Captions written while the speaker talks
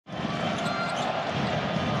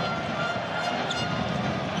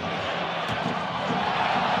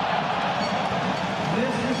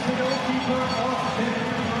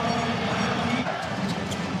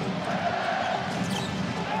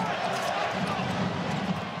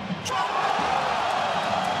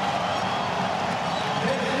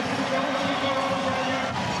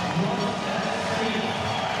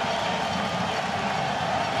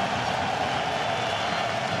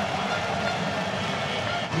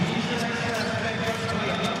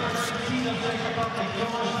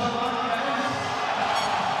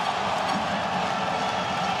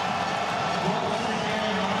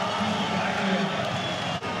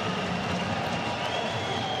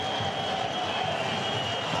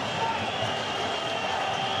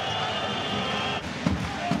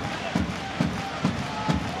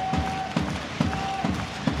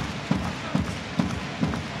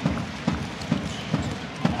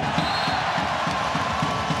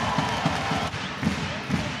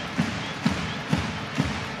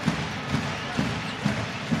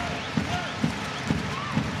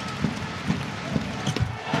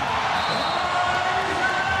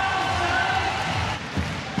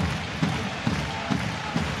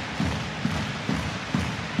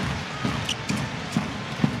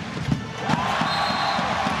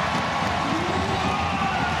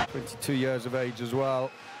22 years of age as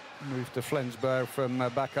well. Moved to Flensburg from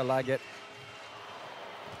Baccalaget.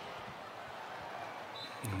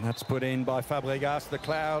 And that's put in by Fabregas, the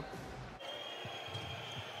cloud.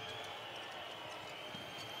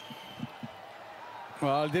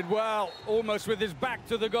 Well, did well, almost with his back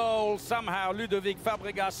to the goal. Somehow Ludovic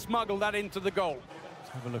Fabregas smuggled that into the goal. Let's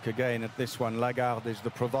have a look again at this one. Lagarde is the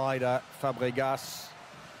provider. Fabregas,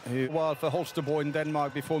 who while for Holstebro in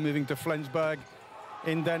Denmark before moving to Flensburg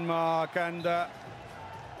in Denmark. And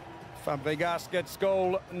Fabregas gets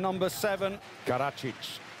goal number 7.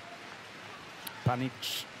 Karacic, Panic,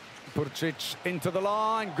 Purcic into the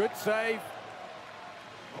line. Good save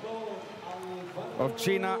of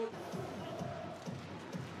China.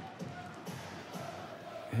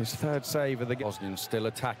 His third save of the game. Bosnian still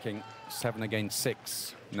attacking, 7 against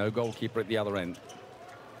 6. No goalkeeper at the other end.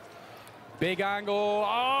 Big angle.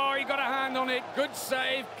 Oh, he got a hand on it. Good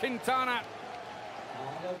save, Quintana.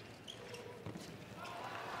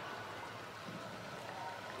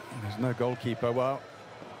 There's no goalkeeper. Well,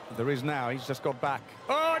 there is now. He's just got back.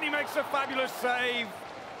 Oh, and he makes a fabulous save.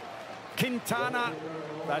 Quintana.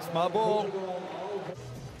 That's my ball.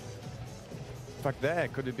 In fact, there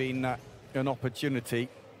could have been an opportunity.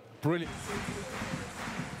 Brilliant.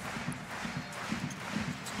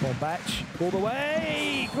 Bombac all the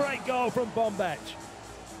way. Great goal from Bombac.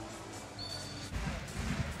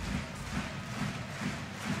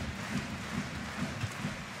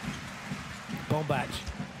 Bombac.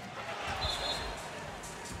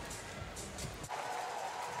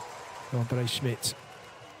 Andre Schmid.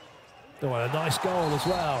 Oh, and a nice goal as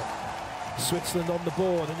well. Switzerland on the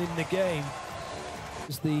board and in the game.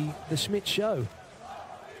 It's the Schmid show.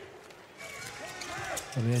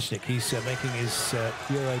 And he's making his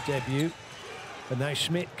Euro debut. And now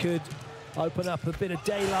Schmid could open up a bit of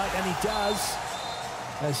daylight, and he does,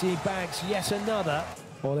 as he bags yet another.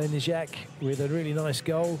 Olejniczak with a really nice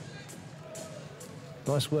goal.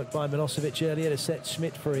 Nice work by Milosevic earlier to set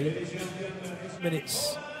Schmid free.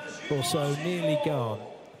 Minutes or so nearly gone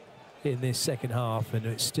in this second half, and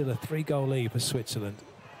it's still a 3-goal lead for Switzerland.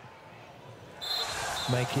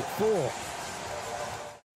 Make it 4.